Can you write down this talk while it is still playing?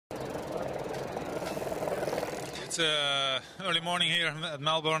It's early morning here at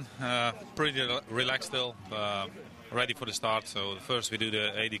Melbourne. Pretty relaxed still, ready for the start. So first we do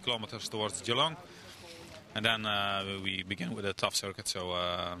the 80 kilometers towards Geelong, and then we begin with a tough circuit. So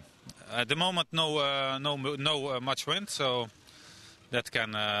at the moment, no much wind, so that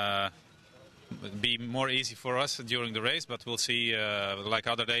can be more easy for us during the race. But we'll see. Like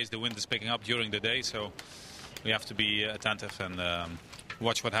other days, the wind is picking up during the day, so we have to be attentive and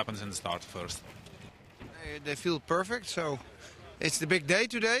watch what happens in the start first. They feel perfect, so it's the big day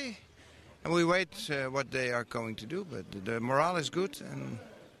today, and we wait what they are going to do. But the morale is good, and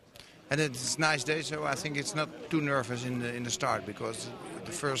it's a nice day, so I think it's not too nervous in the start, because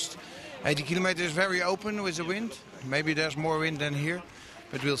the first 80 kilometers is very open with the wind. Maybe there's more wind than here,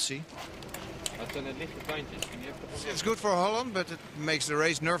 but we'll see. It's good for Holland, but it makes the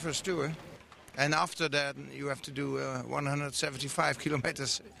race nervous too. And after that, you have to do 175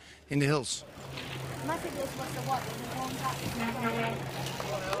 kilometers in the hills.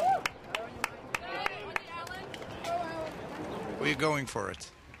 We're going for it.